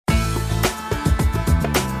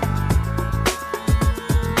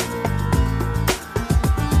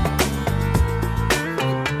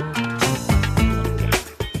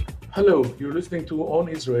Hello, you're listening to On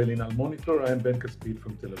Israel in Al Monitor. I am Ben Caspit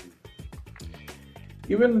from Tel Aviv.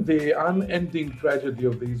 Even the unending tragedy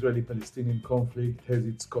of the Israeli-Palestinian conflict has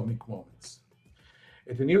its comic moments.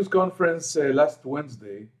 At a news conference last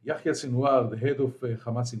Wednesday, Yahya Sinwar, the head of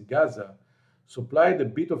Hamas in Gaza, supplied a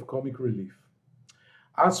bit of comic relief.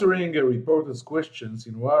 Answering a reporter's questions,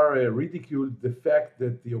 Sinwar ridiculed the fact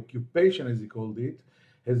that the occupation, as he called it,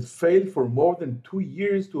 has failed for more than 2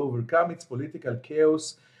 years to overcome its political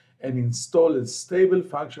chaos and install a stable,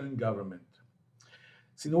 functioning government.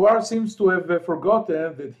 Sinwar seems to have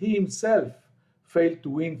forgotten that he himself failed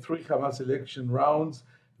to win 3 Hamas election rounds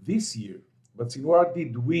this year. But Sinwar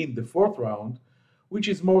did win the 4th round, which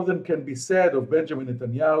is more than can be said of Benjamin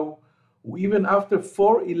Netanyahu, who even after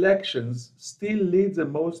 4 elections still leads a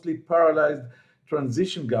mostly paralyzed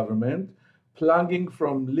transition government, plunging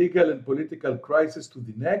from legal and political crisis to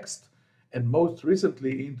the next, and most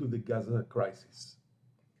recently into the Gaza crisis.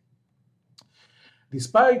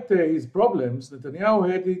 Despite his problems, Netanyahu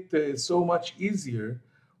had it so much easier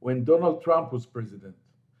when Donald Trump was president.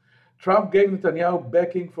 Trump gave Netanyahu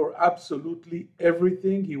backing for absolutely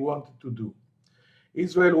everything he wanted to do.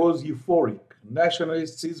 Israel was euphoric.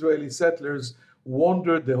 Nationalists, Israeli settlers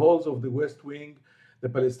wandered the halls of the West Wing. The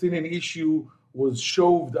Palestinian issue was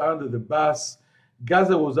shoved under the bus.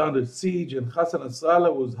 Gaza was under siege, and Hassan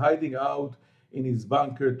Nasrallah was hiding out in his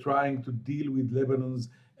bunker trying to deal with Lebanon's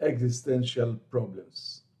existential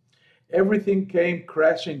problems. Everything came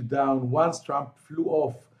crashing down once Trump flew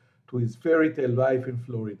off to his fairy tale life in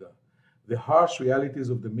Florida. The harsh realities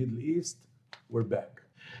of the Middle East were back.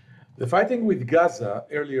 The fighting with Gaza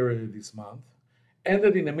earlier this month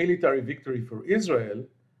ended in a military victory for Israel,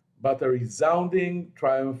 but a resounding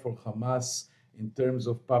triumph for Hamas in terms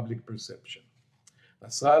of public perception.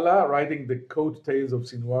 Nasrallah, riding the coattails of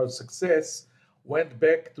Sinwar's success, went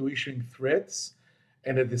back to issuing threats,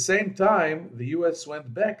 and at the same time, the US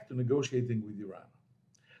went back to negotiating with Iran.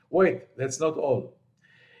 Wait, that's not all.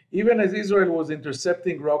 Even as Israel was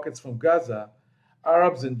intercepting rockets from Gaza,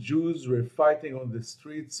 Arabs and Jews were fighting on the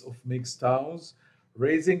streets of mixed towns,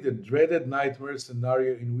 raising the dreaded nightmare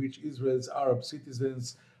scenario in which Israel's Arab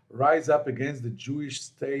citizens rise up against the Jewish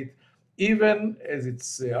state, even as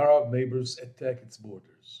its Arab neighbors attack its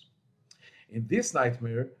borders. In this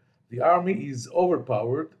nightmare, the army is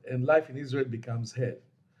overpowered and life in Israel becomes hell.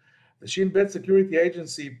 The Shin Bet security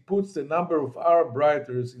agency puts the number of Arab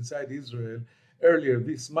rioters inside Israel earlier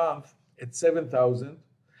this month at 7,000,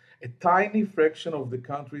 a tiny fraction of the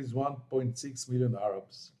country's 1.6 million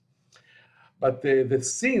Arabs. But the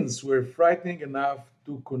scenes were frightening enough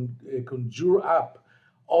to conjure up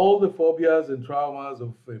all the phobias and traumas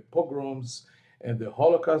of pogroms and the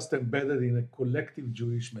Holocaust embedded in a collective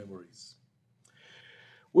Jewish memories.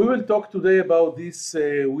 We will talk today about this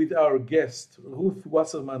with our guest, Ruth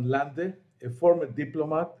Wasserman Lande, a former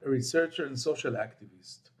diplomat, a researcher, and social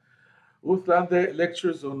activist. Ruth Lande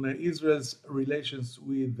lectures on Israel's relations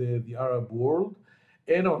with the Arab world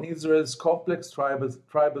and on Israel's complex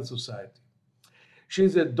tribal society. She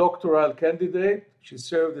is a doctoral candidate. She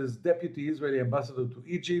served as deputy Israeli ambassador to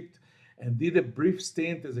Egypt and did a brief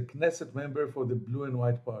stint as a Knesset member for the Blue and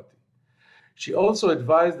White Party. She also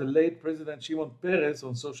advised the late President Shimon Peres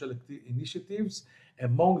on social initiatives,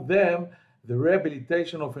 among them the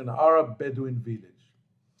rehabilitation of an Arab Bedouin village.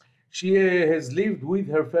 She has lived with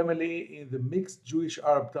her family in the mixed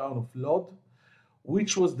Jewish-Arab town of Lod,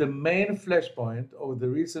 which was the main flashpoint of the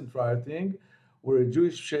recent rioting, where a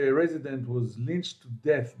Jewish resident was lynched to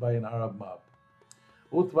death by an Arab mob.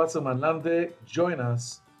 Ruth Wasserman Lande, join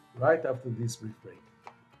us right after this brief break.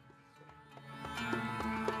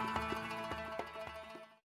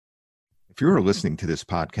 If you're listening to this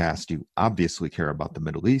podcast, you obviously care about the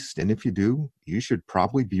Middle East, and if you do, you should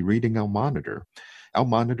probably be reading Al Monitor. Al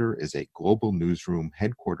Monitor is a global newsroom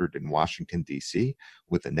headquartered in Washington, D.C.,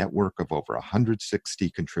 with a network of over 160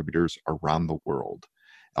 contributors around the world.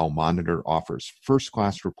 Al Monitor offers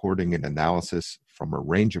first-class reporting and analysis from a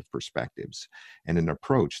range of perspectives and an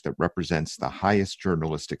approach that represents the highest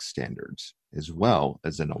journalistic standards, as well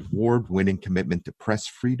as an award-winning commitment to press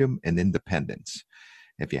freedom and independence.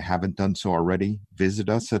 If you haven't done so already, visit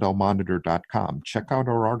us at almonitor.com, check out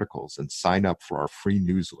our articles, and sign up for our free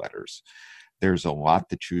newsletters. There's a lot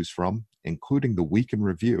to choose from, including the Week in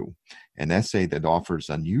Review, an essay that offers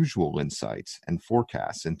unusual insights and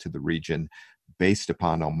forecasts into the region based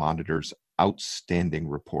upon Al Monitor's outstanding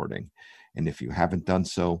reporting. And if you haven't done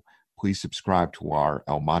so, please subscribe to our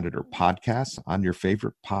Al Monitor podcast on your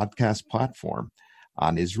favorite podcast platform,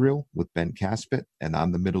 on Israel with Ben Caspit, and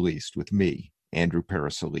on the Middle East with me, Andrew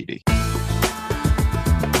Parasolidi.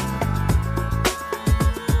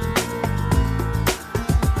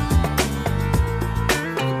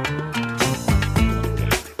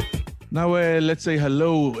 Now, let's say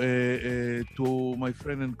hello to my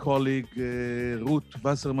friend and colleague, Ruth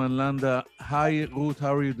Wasserman Lande. Hi, Ruth.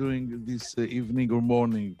 How are you doing this evening or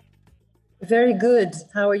morning? Very good.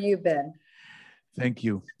 How are you, Ben? Thank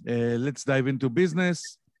you. Let's dive into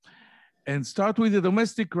business and start with the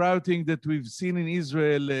domestic routing that we've seen in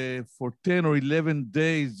Israel for 10 or 11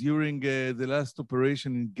 days during the last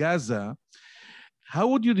operation in Gaza. How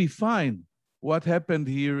would you define what happened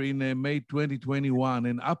here in May 2021?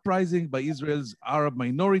 An uprising by Israel's Arab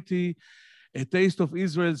minority, a taste of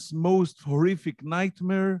Israel's most horrific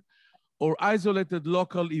nightmare, or isolated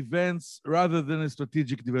local events rather than a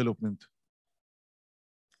strategic development?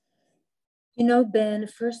 You know, Ben,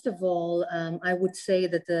 first of all, I would say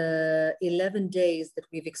that the 11 days that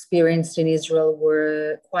we've experienced in Israel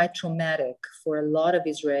were quite traumatic for a lot of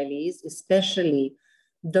Israelis, especially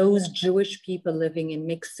those Jewish people living in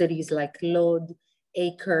mixed cities like Lod,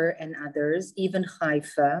 Acre, and others, even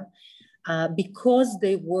Haifa, because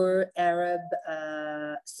they were Arab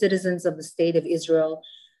citizens of the state of Israel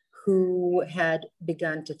who had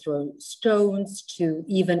begun to throw stones, to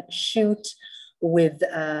even shoot with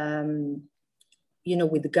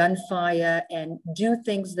with gunfire and do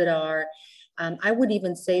things that are, I would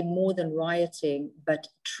even say more than rioting, but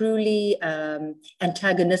truly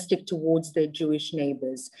antagonistic towards their Jewish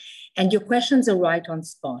neighbors. And your questions are right on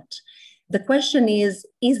spot. The question is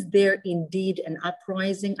there indeed an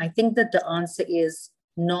uprising? I think that the answer is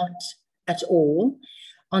not at all.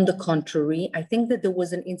 On the contrary, I think that there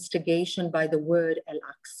was an instigation by the word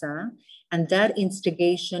Al-Aqsa, and that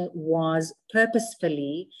instigation was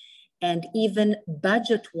purposefully and even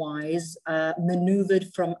budget-wise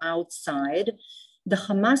maneuvered from outside. The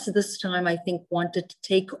Hamas this time, I think, wanted to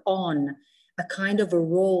take on a kind of a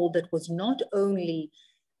role that was not only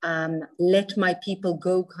let my people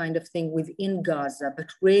go kind of thing within Gaza, but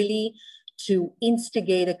really to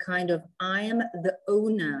instigate a kind of, I am the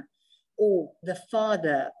owner or the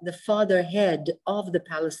fatherhead of the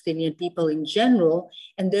Palestinian people in general,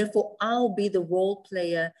 and therefore I'll be the role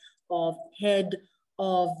player of head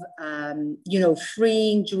of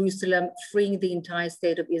freeing Jerusalem, freeing the entire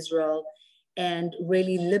state of Israel, and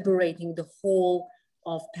really liberating the whole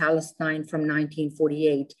of Palestine from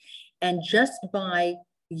 1948. And just by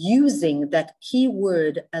using that key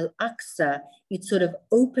word, Al-Aqsa, it sort of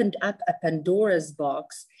opened up a Pandora's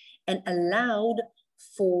box and allowed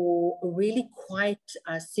for really quite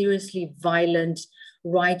seriously violent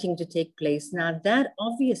rioting to take place. Now, that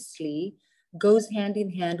obviously goes hand in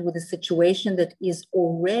hand with a situation that is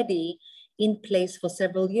already in place for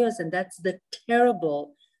several years, and that's the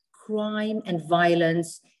terrible crime and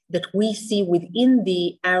violence that we see within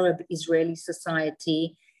the Arab-Israeli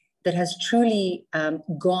society that has truly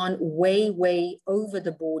gone way, way over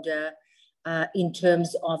the border in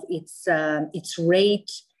terms of its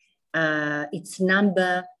rate, its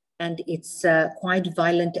number, and its quite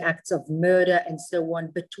violent acts of murder and so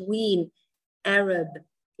on between Arab,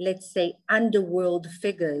 let's say, underworld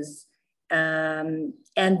figures and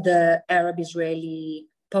the Arab-Israeli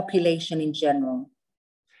population in general.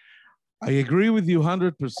 I agree with you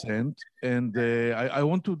 100%, and I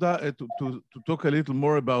want to talk a little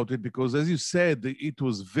more about it because, as you said, it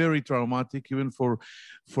was very traumatic, even for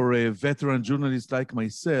a veteran journalist like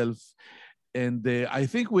myself. And I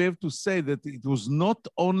think we have to say that it was not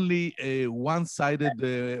only a one-sided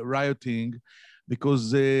rioting,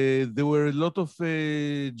 because there were a lot of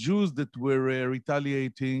Jews that were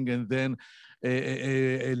retaliating, and then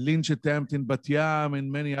a lynch attempt in Bat Yam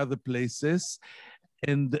and many other places.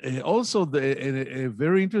 And also a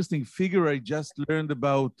very interesting figure I just learned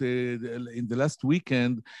about in the last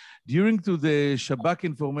weekend, during to the Shabak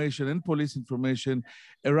information and police information,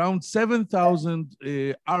 around 7,000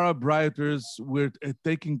 Arab rioters were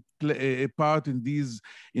taking part in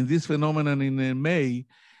this phenomenon in May.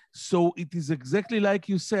 So it is exactly like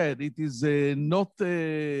you said. It is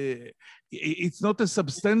it's not a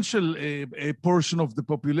substantial portion of the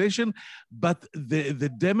population, but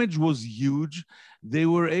the damage was huge. They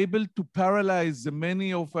were able to paralyze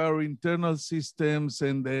many of our internal systems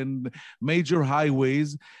and major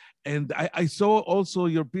highways. And I saw also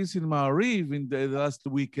your piece in Ma'ariv in the last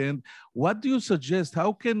weekend. What do you suggest?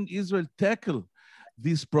 How can Israel tackle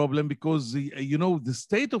this problem? Because, the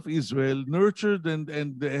state of Israel nurtured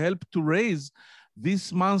and helped to raise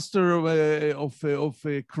this monster of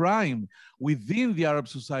crime within the Arab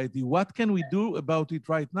society. What can we do about it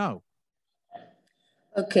right now?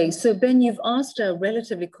 Okay, so Ben, you've asked a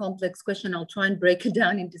relatively complex question. I'll try and break it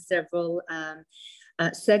down into several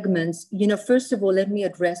segments. First of all, let me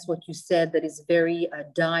address what you said that is very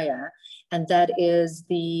dire, and that is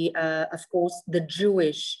of course, the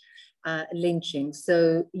Jewish lynching.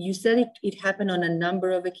 So you said it happened on a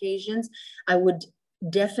number of occasions. I would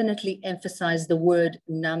definitely emphasize the word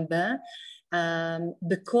number,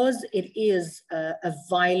 because it is a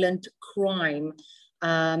violent crime.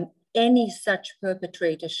 Any such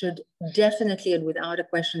perpetrator should definitely and without a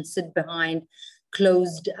question sit behind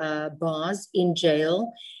closed bars in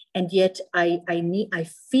jail. And yet I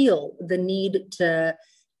feel the need to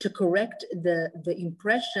correct the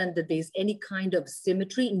impression that there's any kind of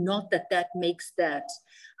symmetry, not that that makes that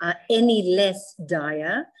any less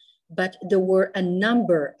dire, but there were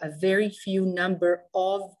a very few number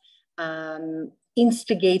of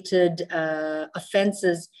instigated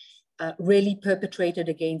offenses really perpetrated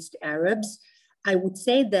against Arabs. I would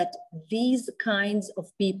say that these kinds of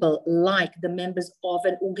people, like the members of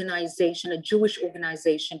an organization, a Jewish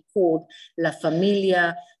organization called La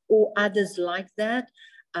Familia, or others like that,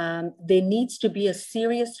 there needs to be a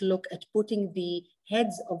serious look at putting the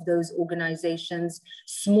heads of those organizations,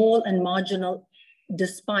 small and marginal,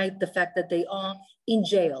 despite the fact that they are in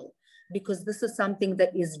jail, because this is something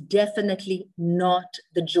that is definitely not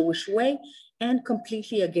the Jewish way and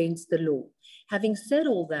completely against the law. Having said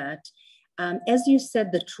all that, as you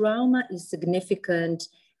said, the trauma is significant,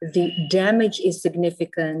 the damage is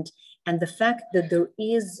significant, and the fact that there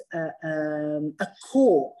is a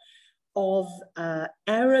core of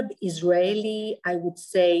Arab Israeli, I would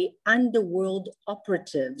say, underworld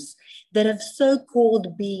operatives that have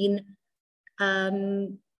so-called been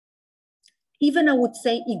even I would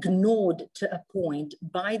say ignored to a point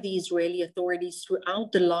by the Israeli authorities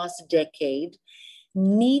throughout the last decade,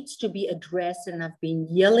 needs to be addressed. And I've been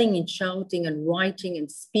yelling and shouting and writing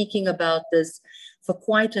and speaking about this for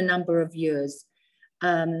quite a number of years.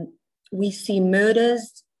 We see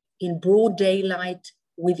murders in broad daylight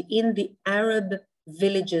within the Arab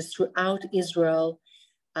villages throughout Israel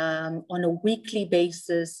on a weekly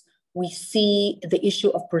basis. We see the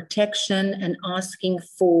issue of protection and asking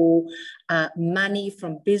for money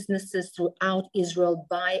from businesses throughout Israel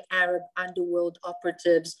by Arab underworld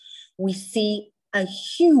operatives. We see a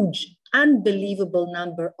huge, unbelievable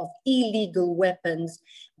number of illegal weapons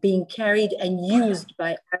being carried and used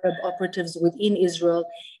by Arab operatives within Israel.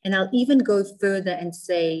 And I'll even go further and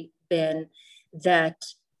say, Ben, that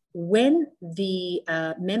when the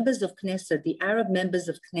members of Knesset, the Arab members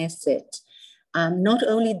of Knesset, not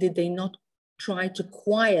only did they not try to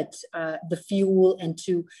quiet the fuel and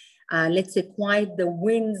to, let's say, quiet the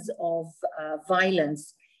winds of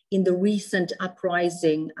violence in the recent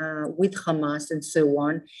uprising with Hamas and so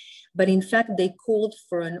on, but in fact, they called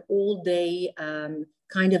for an all-day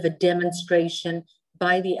kind of a demonstration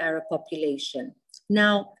by the Arab population.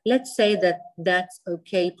 Now, let's say that that's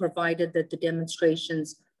okay, provided that the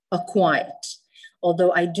demonstrations are quiet.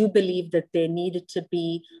 Although I do believe that there needed to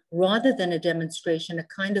be, rather than a demonstration, a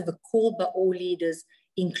kind of a call by all leaders,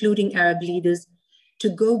 including Arab leaders, to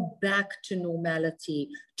go back to normality,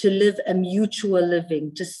 to live a mutual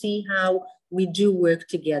living, to see how we do work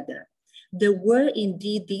together. There were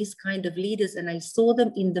indeed these kind of leaders, and I saw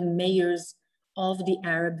them in the mayors of the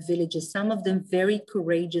Arab villages, some of them very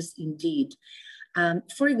courageous indeed.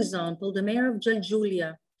 For example, the mayor of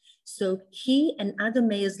Jaljulia. So he and other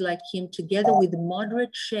mayors like him, together with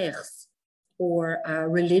moderate sheikhs or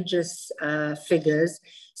religious figures,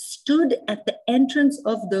 stood at the entrance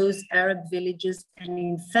of those Arab villages. And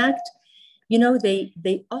in fact, you know,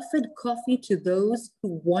 they offered coffee to those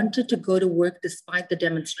who wanted to go to work despite the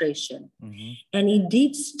demonstration. Mm-hmm. And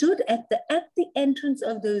indeed stood at the entrance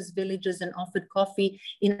of those villages and offered coffee.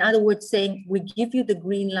 In other words, saying, we give you the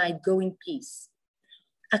green light, go in peace.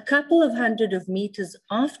 A couple of hundred of meters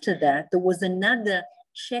after that, there was another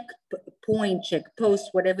checkpoint, checkpost,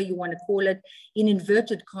 whatever you want to call it, in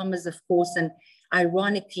inverted commas, of course, and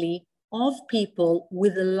ironically, of people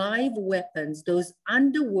with live weapons, those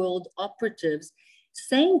underworld operatives,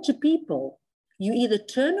 saying to people, you either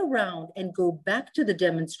turn around and go back to the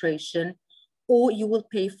demonstration, or you will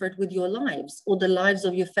pay for it with your lives or the lives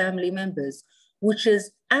of your family members, which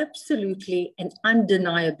is absolutely and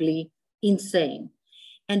undeniably insane.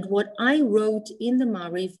 And what I wrote in the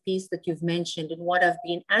Maariv piece that you've mentioned, and what I've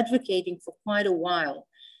been advocating for quite a while,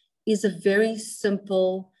 is a very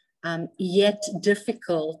simple yet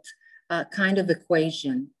difficult kind of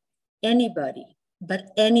equation. Anybody,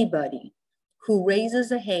 but anybody, who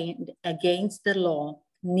raises a hand against the law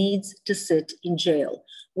needs to sit in jail,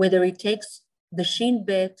 whether it takes the Shin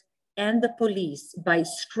Bet and the police by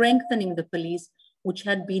strengthening the police, which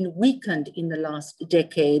had been weakened in the last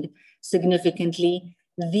decade significantly.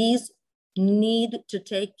 These need to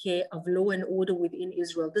take care of law and order within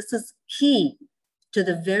Israel. This is key to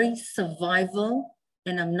the very survival,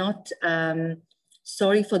 and I'm not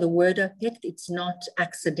sorry for the word I picked, it's not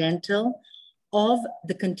accidental, of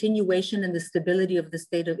the continuation and the stability of the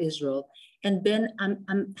state of Israel. And Ben,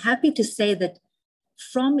 I'm happy to say that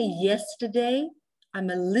from yesterday, I'm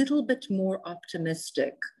a little bit more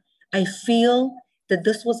optimistic. I feel that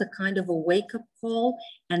this was a kind of a wake-up call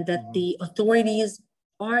and that the authorities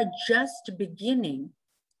are just beginning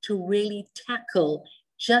to really tackle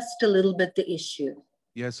just a little bit the issue.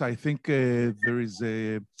 Yes, I think there is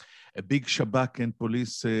a big Shabak and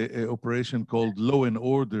police operation called Law and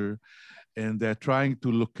Order, and they're trying to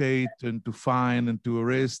locate and to find and to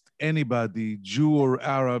arrest anybody, Jew or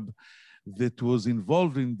Arab, that was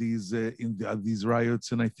involved in these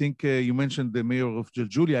riots. And I think you mentioned the mayor of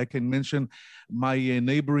Jaljulia. I can mention my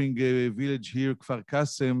neighboring village here, Kfar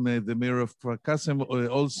Kasem. The mayor of Kfar Kasem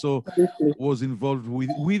also was involved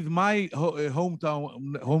with my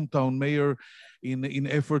hometown mayor in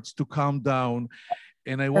efforts to calm down.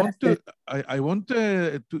 And I want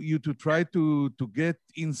you to try to get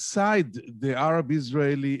inside the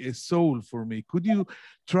Arab-Israeli soul for me. Could you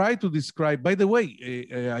try to describe? By the way,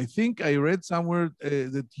 I think I read somewhere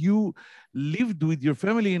that you lived with your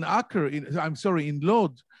family in Acre. In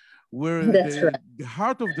Lod, where the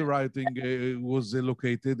heart of the rioting was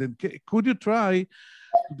located. And could you try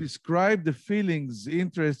to describe the feelings,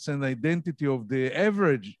 interests, and identity of the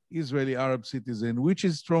average Israeli Arab citizen? Which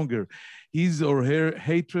is stronger, his or her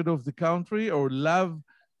hatred of the country or love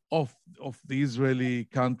of the Israeli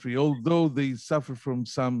country? Although they suffer from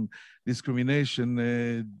some discrimination,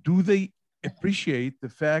 do they appreciate the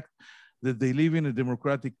fact that they live in a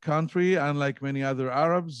democratic country, unlike many other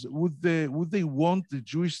Arabs? Would they want the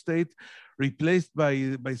Jewish state replaced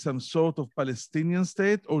by some sort of Palestinian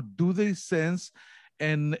state, or do they sense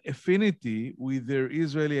an affinity with their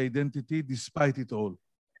Israeli identity despite it all?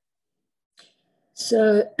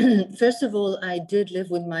 So, first of all, I did live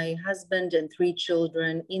with my husband and 3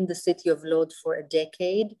 children in the city of Lod for a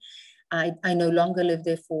decade. I no longer live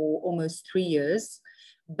there for almost 3 years,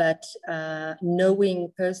 but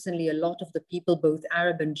knowing personally a lot of the people, both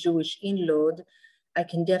Arab and Jewish in Lod, I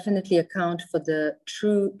can definitely account for the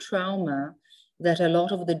true trauma that a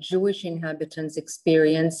lot of the Jewish inhabitants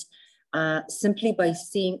experience simply by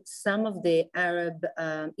seeing some of the Arab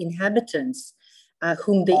inhabitants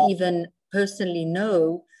whom they even personally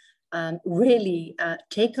know really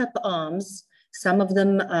take up arms, some of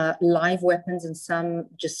them live weapons and some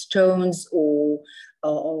just stones or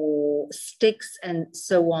sticks and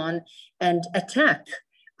so on, and attack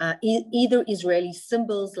either Israeli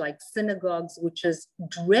symbols like synagogues, which is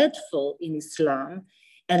dreadful in Islam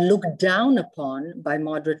and looked down upon by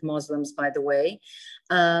moderate Muslims, by the way,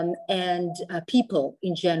 and people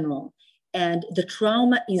in general. And the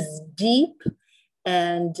trauma is deep,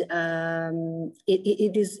 and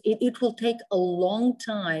it will take a long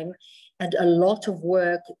time and a lot of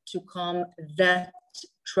work to calm that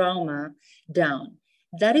trauma down.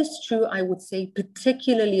 That is true, I would say,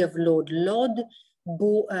 particularly of Lod. Lod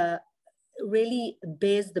really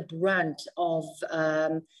bears the brunt of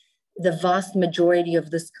the vast majority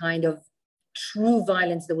of this kind of true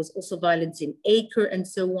violence. There was also violence in Acre and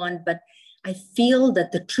so on, but I feel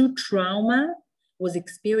that the true trauma was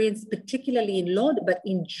experienced particularly in Lod, but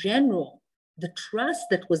in general, the trust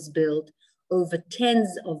that was built over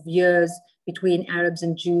tens of years between Arabs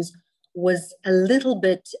and Jews was a little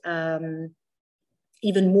bit,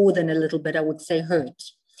 even more than a little bit, I would say, hurt.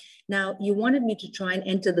 Now, you wanted me to try and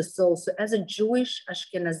enter the soul. So as a Jewish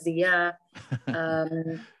Ashkenaziyah,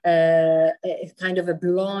 kind of a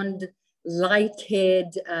blonde,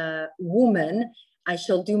 light-haired woman, I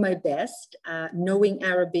shall do my best, knowing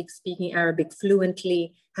Arabic, speaking Arabic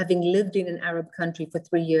fluently, having lived in an Arab country for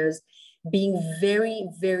 3 years, being very,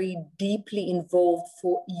 very deeply involved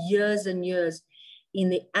for years and years in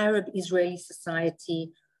the Arab-Israeli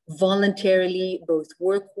society, voluntarily, both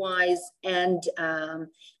work-wise and,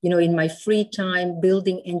 in my free time,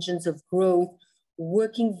 building engines of growth,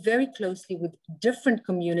 working very closely with different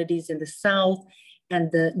communities in the south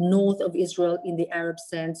and the north of Israel in the Arab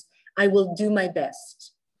sense. I will do my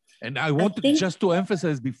best. And I wanted just to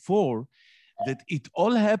emphasize before that it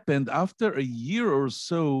all happened after a year or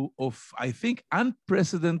so of, I think,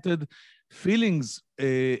 unprecedented feelings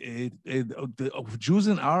of Jews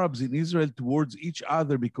and Arabs in Israel towards each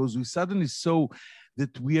other, because we suddenly saw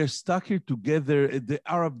that we are stuck here together. The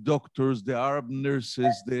Arab doctors, the Arab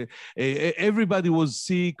nurses, everybody was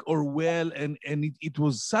sick or well, and it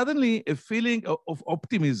was suddenly a feeling of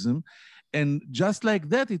optimism. And just like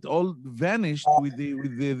that, it all vanished with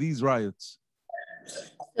these riots.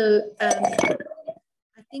 So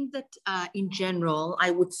I think that in general,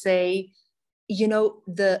 I would say,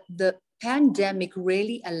 the pandemic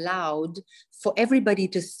really allowed for everybody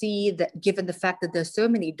to see that, given the fact that there's so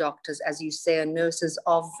many doctors, as you say, and nurses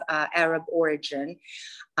of Arab origin,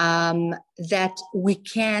 that we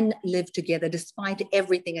can live together despite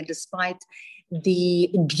everything and despite the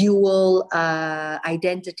dual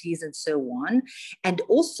identities and so on. And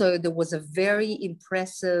also there was a very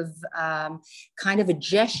impressive kind of a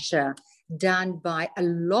gesture done by a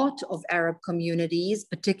lot of Arab communities,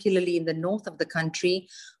 particularly in the north of the country,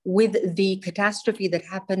 with the catastrophe that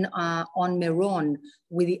happened on Meron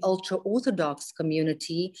with the ultra-Orthodox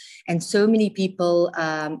community, and so many people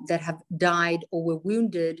that have died or were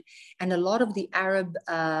wounded. And a lot of the Arab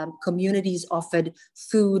communities offered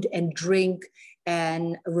food and drink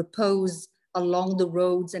and repose along the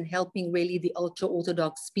roads and helping really the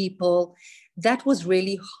ultra-Orthodox people. That was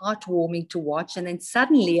really heartwarming to watch. And then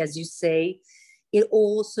suddenly, as you say, it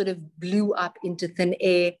all sort of blew up into thin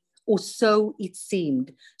air, or so it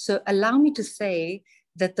seemed. So allow me to say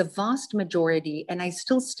that the vast majority, and I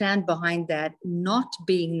still stand behind that, not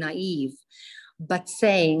being naive, but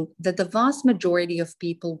saying that the vast majority of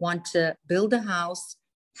people want to build a house,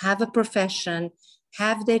 have a profession,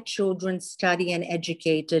 have their children study and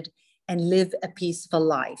educated, and live a peaceful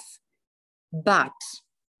life. But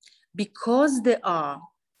because there are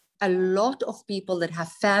a lot of people that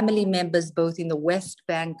have family members both in the West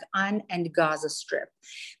Bank and Gaza Strip,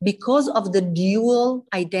 because of the dual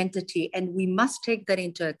identity, and we must take that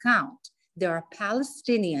into account, there are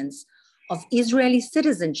Palestinians of Israeli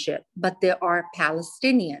citizenship, but there are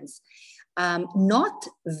Palestinians, not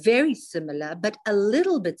very similar, but a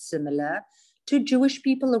little bit similar to Jewish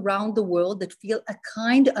people around the world that feel a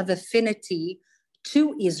kind of affinity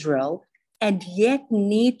to Israel, and yet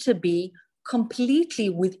need to be completely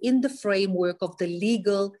within the framework of the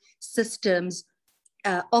legal systems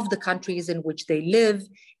of the countries in which they live,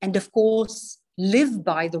 and of course live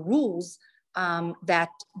by the rules that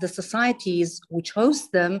the societies which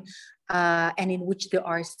host them and in which they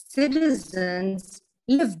are citizens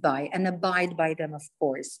live by and abide by them, of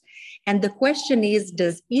course. And the question is,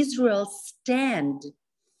 does Israel stand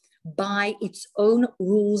by its own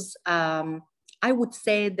rules? I would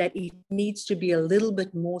say that it needs to be a little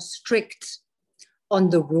bit more strict on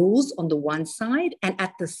the rules on the one side, and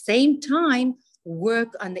at the same time work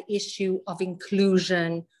on the issue of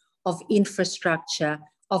inclusion, of infrastructure,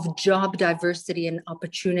 of job diversity and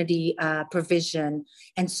opportunity provision,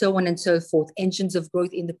 and so on and so forth, engines of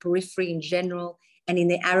growth in the periphery in general and in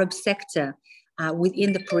the Arab sector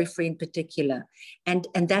within the periphery in particular. And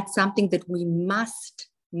that's something that we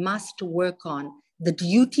must work on. The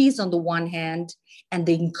duties on the one hand, and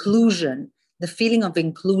the inclusion, the feeling of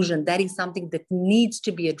inclusion, that is something that needs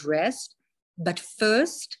to be addressed. But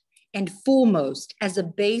first and foremost, as a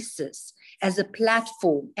basis, as a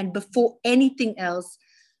platform, and before anything else,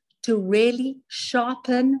 to really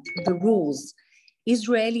sharpen the rules.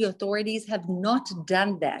 Israeli authorities have not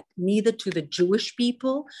done that, neither to the Jewish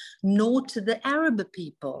people nor to the Arab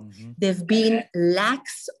people. Mm-hmm. They've been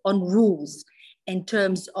lax on rules in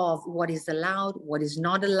terms of what is allowed, what is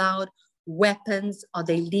not allowed, weapons, are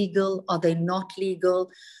they legal, are they not legal,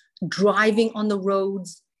 driving on the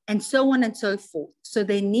roads, and so on and so forth. So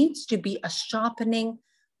there needs to be a sharpening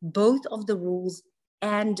both of the rules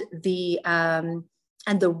and the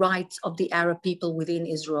rights of the Arab people within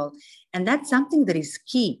Israel. And that's something that is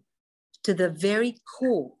key to the very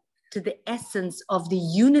core, to the essence of the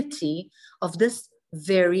unity of this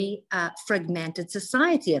very fragmented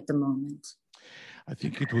society at the moment. I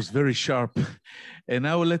think it was very sharp. And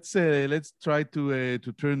now let's try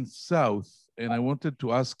to turn south. And I wanted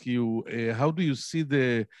to ask you, how do you see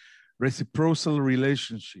the reciprocal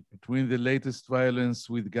relationship between the latest violence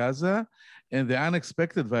with Gaza and the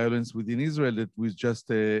unexpected violence within Israel that we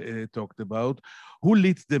just talked about? Who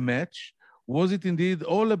lit the match? Was it indeed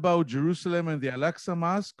all about Jerusalem and the Al-Aqsa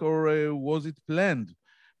Mosque, or was it planned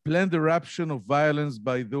eruption of violence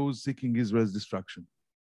by those seeking Israel's destruction?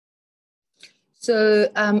 So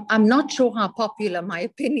I'm not sure how popular my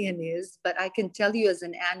opinion is, but I can tell you as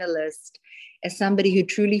an analyst, as somebody who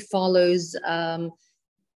truly follows a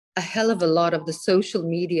hell of a lot of the social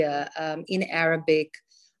media in Arabic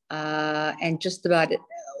and just about,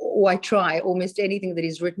 I try almost anything that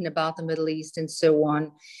is written about the Middle East and so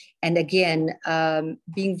on. And again,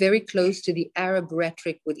 being very close to the Arab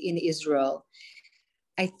rhetoric within Israel,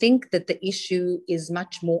 I think that the issue is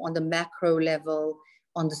much more on the macro level,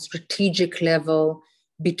 on the strategic level,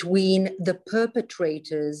 between the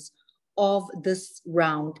perpetrators of this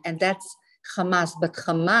round, and that's Hamas. But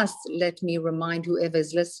Hamas, let me remind whoever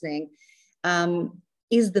is listening,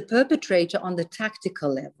 is the perpetrator on the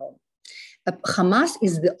tactical level. Hamas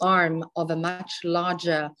is the arm of a much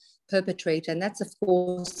larger perpetrator, and that's, of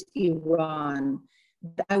course, Iran.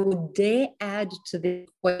 But I would dare add to the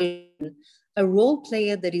equation a role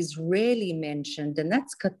player that is rarely mentioned, and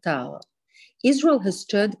that's Qatar. Israel has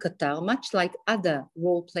turned Qatar, much like other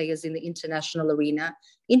role players in the international arena,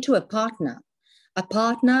 into a partner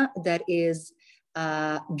that is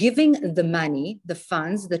giving the money, the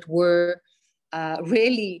funds that were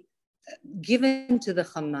really given to the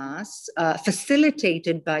Hamas,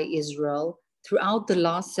 facilitated by Israel throughout the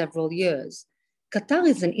last several years. Qatar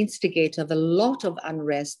is an instigator of a lot of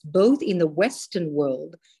unrest, both in the Western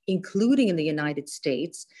world, including in the United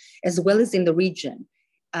States, as well as in the region.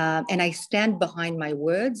 And I stand behind my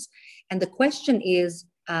words. And the question is,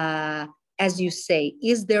 as you say,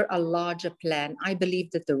 is there a larger plan? I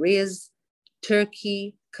believe that there is. Turkey,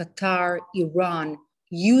 Qatar, Iran,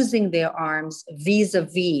 using their arms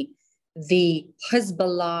vis-a-vis the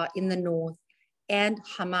Hezbollah in the north and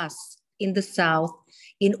Hamas in the south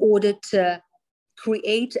in order to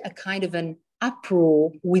create a kind of an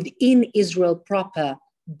uproar within Israel proper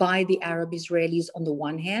by the Arab Israelis on the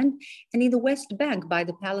one hand, and in the West Bank by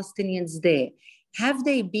the Palestinians there. Have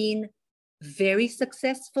they been very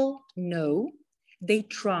successful? No. They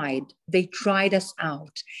tried. They tried us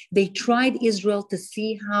out. They tried Israel to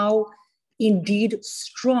see how indeed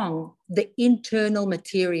strong the internal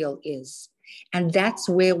material is. And that's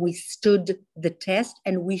where we stood the test,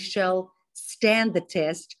 and we shall stand the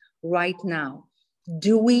test right now.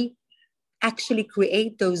 Do we actually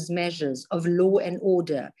create those measures of law and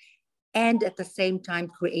order and at the same time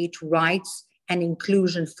create rights and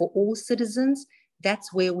inclusion for all citizens?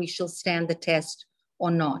 That's where we shall stand the test or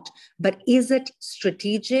not. But is it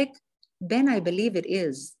strategic? Ben, I believe it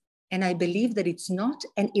is. And I believe that it's not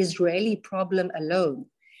an Israeli problem alone.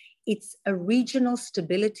 It's a regional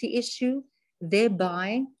stability issue,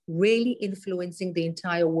 thereby really influencing the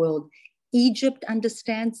entire world. Egypt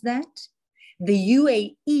understands that. The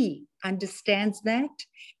UAE understands that.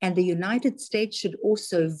 And the United States should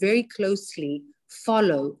also very closely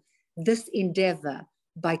follow this endeavor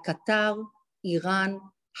by Qatar, Iran,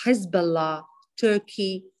 Hezbollah,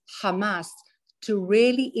 Turkey, Hamas, to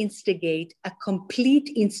really instigate a complete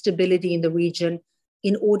instability in the region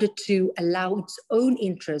in order to allow its own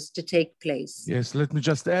interests to take place. Yes, let me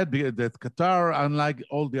just add that Qatar, unlike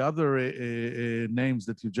all the other names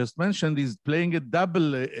that you just mentioned, is playing a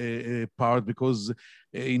double part, because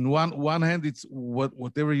in one hand, it's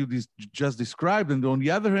whatever you just described, and on the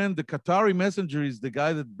other hand, the Qatari messenger is the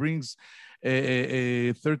guy that brings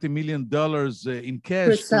 $30 million in cash.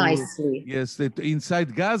 Precisely. Yes,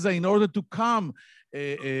 inside Gaza in order to calm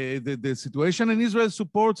the situation, and Israel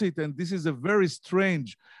supports it. And this is a very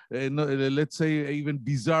strange, let's say even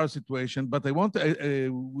bizarre situation. But I want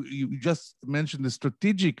you just mentioned the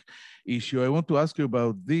strategic issue. I want to ask you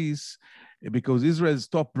about this, because Israel's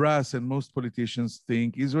top brass and most politicians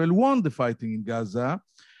think Israel won the fighting in Gaza,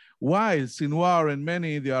 while Sinwar and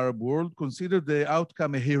many in the Arab world consider the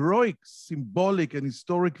outcome a heroic, symbolic, and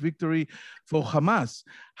historic victory for Hamas.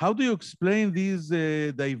 How do you explain these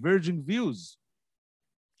diverging views?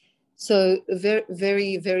 So very,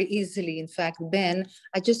 very, very easily, in fact, Ben,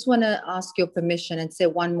 I just want to ask your permission and say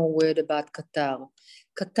one more word about Qatar.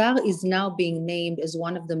 Qatar is now being named as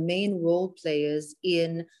one of the main role players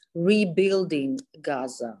in rebuilding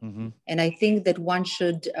Gaza. Mm-hmm. And I think that one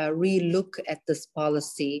should re-look at this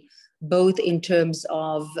policy, both in terms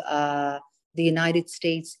of the United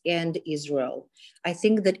States and Israel. I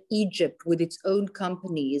think that Egypt, with its own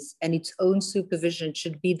companies and its own supervision,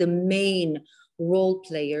 should be the main role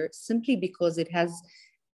player, simply because it has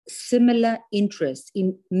similar interests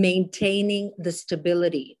in maintaining the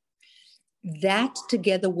stability. That,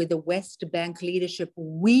 together with the West Bank leadership,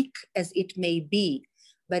 weak as it may be,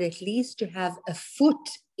 but at least to have a foot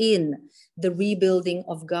in the rebuilding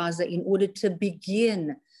of Gaza in order to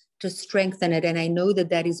begin to strengthen it. And I know that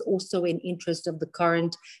that is also in interest of the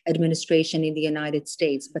current administration in the United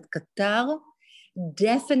States. But Qatar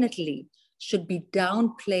definitely should be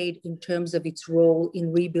downplayed in terms of its role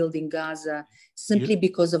in rebuilding Gaza, simply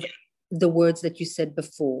because of the words that you said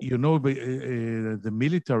before. You know, the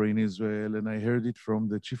military in Israel, and I heard it from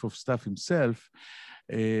the chief of staff himself,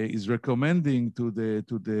 is recommending to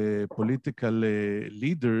the political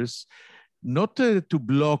leaders not to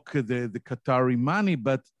block the Qatari money,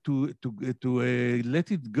 but to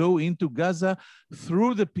let it go into Gaza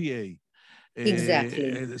through the PA.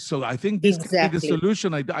 Exactly. So I think this could be the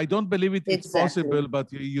solution. I don't believe it's possible,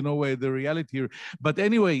 but you know the reality here. But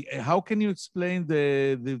anyway, how can you explain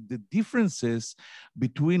the differences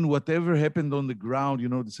between whatever happened on the ground, you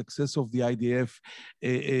know, the success of the IDF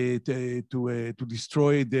to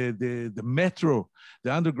destroy the metro,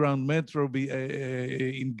 the underground metro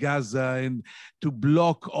in Gaza, and to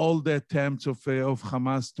block all the attempts of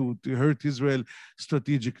Hamas to hurt Israel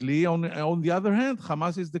strategically. On the other hand,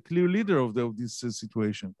 Hamas is the clear leader of this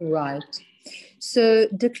situation. Right. So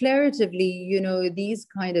declaratively, you know, these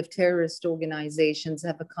kind of terrorist organizations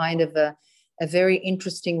have a kind of a very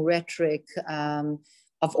interesting rhetoric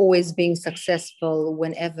of always being successful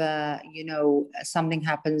whenever, you know, something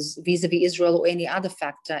happens vis-a-vis Israel or any other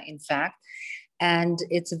factor, in fact. And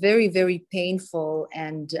it's very, very painful.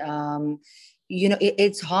 And, you know,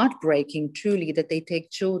 it's heartbreaking, truly, that they take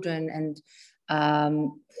children and,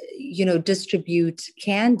 you know, distribute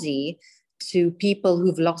candy to people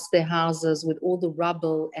who've lost their houses with all the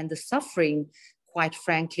rubble and the suffering, quite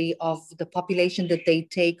frankly, of the population that they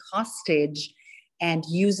take hostage and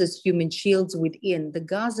use as human shields within. The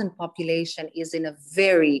Gazan population is in a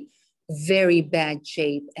very, very bad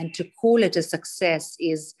shape. And to call it a success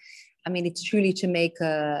is, I mean, it's truly to make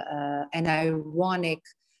an ironic,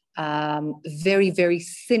 very, very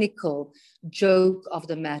cynical joke of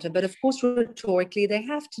the matter. But of course, rhetorically, they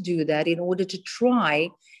have to do that in order to try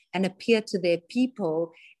and appear to their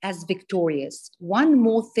people as victorious. One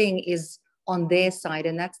more thing is on their side,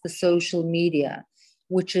 and that's the social media,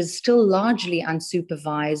 which is still largely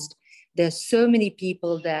unsupervised. There's so many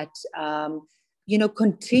people that, you know,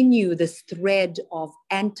 continue this thread of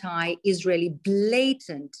anti-Israeli,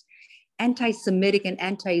 blatant anti-Semitic and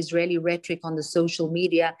anti-Israeli rhetoric on the social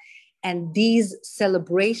media. And these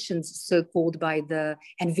celebrations, so-called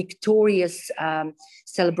and victorious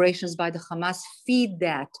celebrations by the Hamas feed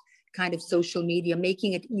that kind of social media,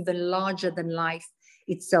 making it even larger than life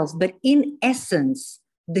itself. But in essence,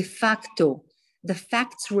 de facto, the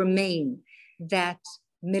facts remain that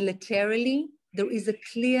militarily, there is a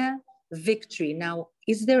clear victory. Now,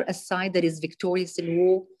 is there a side that is victorious in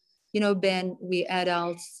war? You know, Ben, we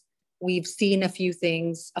adults, we've seen a few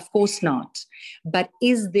things, of course not. But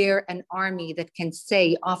is there an army that can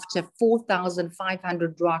say, after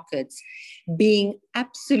 4,500 rockets being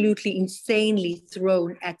absolutely insanely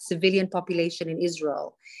thrown at civilian population in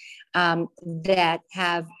Israel, that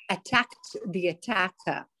have attacked the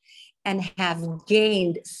attacker and have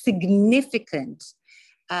gained significant,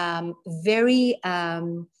 very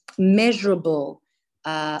measurable,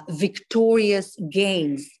 victorious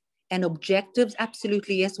gains and objectives?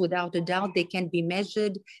 Absolutely, yes, without a doubt. They can be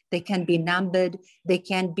measured, they can be numbered, they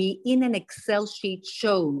can be in an Excel sheet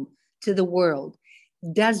shown to the world.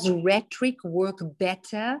 Does rhetoric work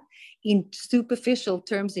better in superficial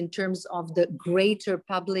terms, in terms of the greater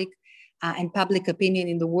public and public opinion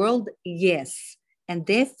in the world? Yes. And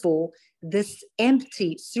therefore, this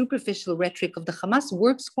empty, superficial rhetoric of the Hamas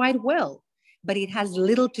works quite well, but it has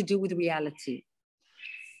little to do with reality.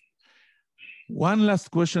 One last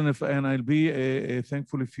question, and I'll be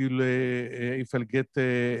thankful if I'll get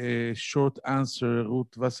a short answer,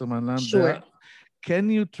 Ruth Wasserman Lande. Sure. Can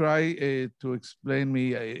you try to explain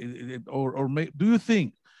me, do you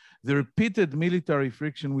think the repeated military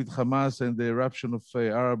friction with Hamas and the eruption of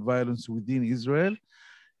Arab violence within Israel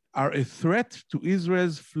are a threat to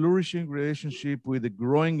Israel's flourishing relationship with a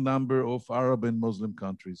growing number of Arab and Muslim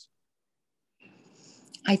countries?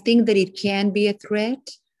 I think that it can be a threat.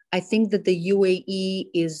 I think that the UAE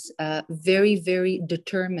is very, very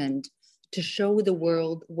determined to show the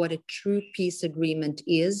world what a true peace agreement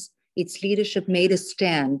is. Its leadership made a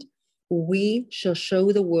stand. We shall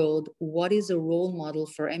show the world what is a role model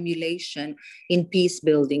for emulation in peace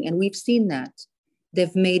building. And we've seen that.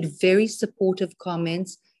 They've made very supportive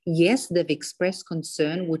comments. Yes, they've expressed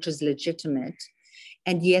concern, which is legitimate.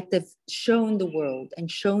 And yet they've shown the world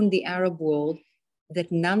and shown the Arab world that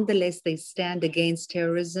nonetheless they stand against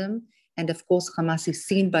terrorism. And of course, Hamas is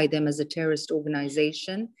seen by them as a terrorist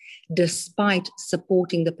organization, despite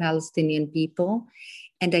supporting the Palestinian people.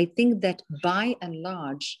 And I think that by and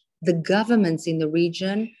large, the governments in the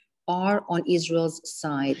region are on Israel's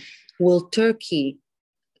side. Will Turkey,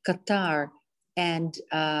 Qatar, and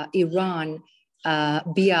Iran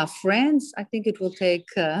be our friends? I think it will take,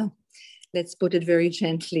 let's put it very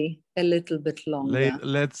gently, a little bit longer.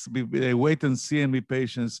 Let's wait and see and be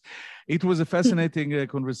patient. It was a fascinating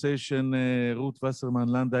conversation, Ruth Wasserman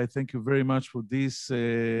Lande. I thank you very much for this.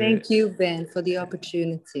 Thank you, Ben, for the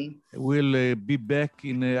opportunity. We'll be back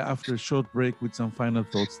after a short break with some final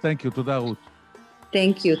thoughts. Thank you. Toda, Ruth.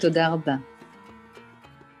 Thank you. Toda רבה.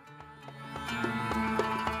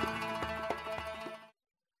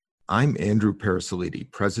 I'm Andrew Parasoliti,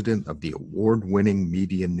 president of the award-winning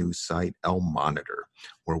media news site El Monitor,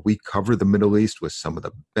 where we cover the Middle East with some of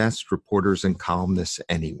the best reporters and columnists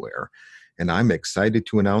anywhere. And I'm excited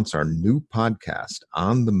to announce our new podcast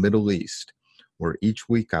on the Middle East, where each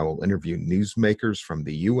week I will interview newsmakers from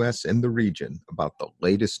the U.S. and the region about the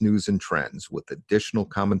latest news and trends with additional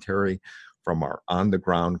commentary from our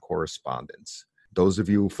on-the-ground correspondents. Those of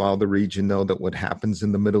you who follow the region know that what happens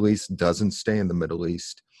in the Middle East doesn't stay in the Middle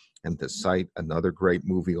East. And to cite another great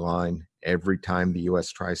movie line, every time the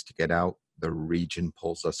U.S. tries to get out, the region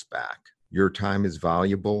pulls us back. Your time is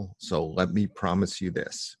valuable, so let me promise you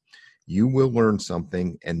this. You will learn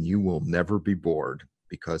something and you will never be bored,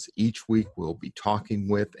 because each week we'll be talking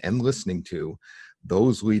with and listening to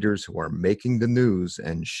those leaders who are making the news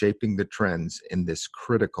and shaping the trends in this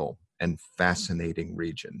critical and fascinating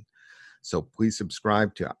region. So please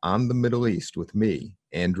subscribe to On the Middle East with me,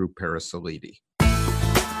 Andrew Parasoliti.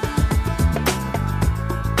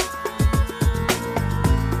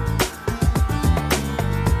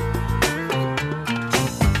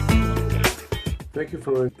 Thank you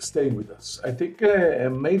for staying with us. I think a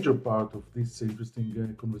major part of this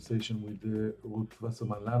interesting conversation with Ruth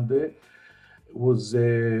Wasserman Lande was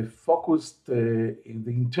focused in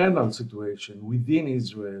the internal situation within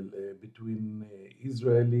Israel between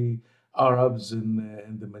Israeli Arabs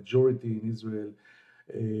and the majority in Israel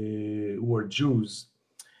who are Jews.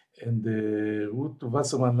 And Ruth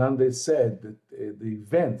Wasserman Lande said that the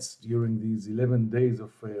events during these 11 days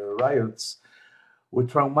of riots were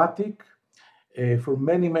traumatic for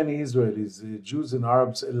many Israelis, Jews and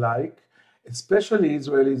Arabs alike, especially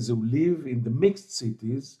Israelis who live in the mixed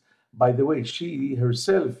cities. By the way, she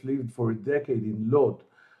herself lived for a decade in Lod,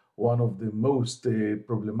 one of the most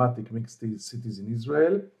problematic mixed cities in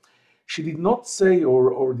Israel. She did not say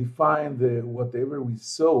or define whatever we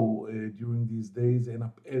saw during these days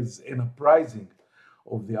as an uprising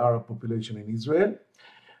of the Arab population in Israel,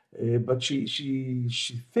 but she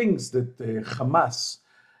thinks that Hamas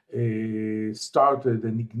started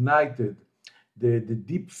and ignited the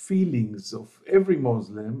deep feelings of every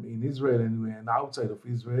Muslim in Israel and outside of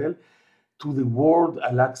Israel to the word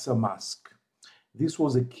Al-Aqsa Mosque. This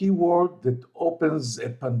was a key word that opens a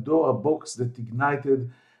Pandora box that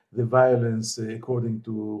ignited the violence, according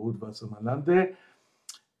to Ruth Wasserman Lande.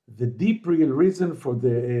 The deep real reason for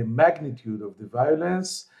the magnitude of the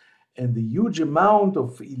violence and the huge amount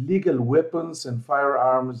of illegal weapons and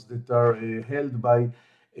firearms that are held by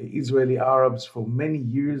Israeli Arabs for many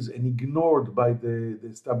years and ignored by the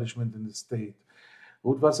establishment and the state.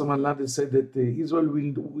 Ruth Wasserman Lande said that Israel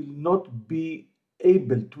will not be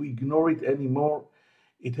able to ignore it anymore.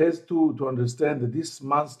 It has to understand that this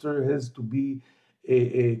monster has to be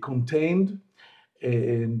contained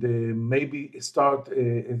and maybe start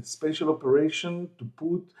a special operation to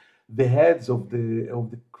put the heads of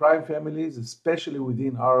the crime families, especially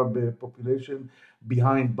within Arab population,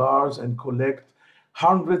 behind bars and collect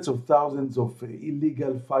hundreds of thousands of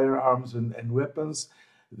illegal firearms and weapons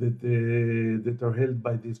that are held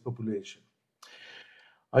by this population.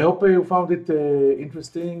 I hope you found it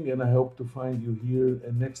interesting, and I hope to find you here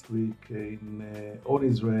next week in On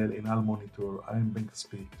Israel in Al Monitor. I'm Ben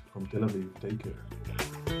Caspit from Tel Aviv. Take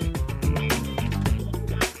care.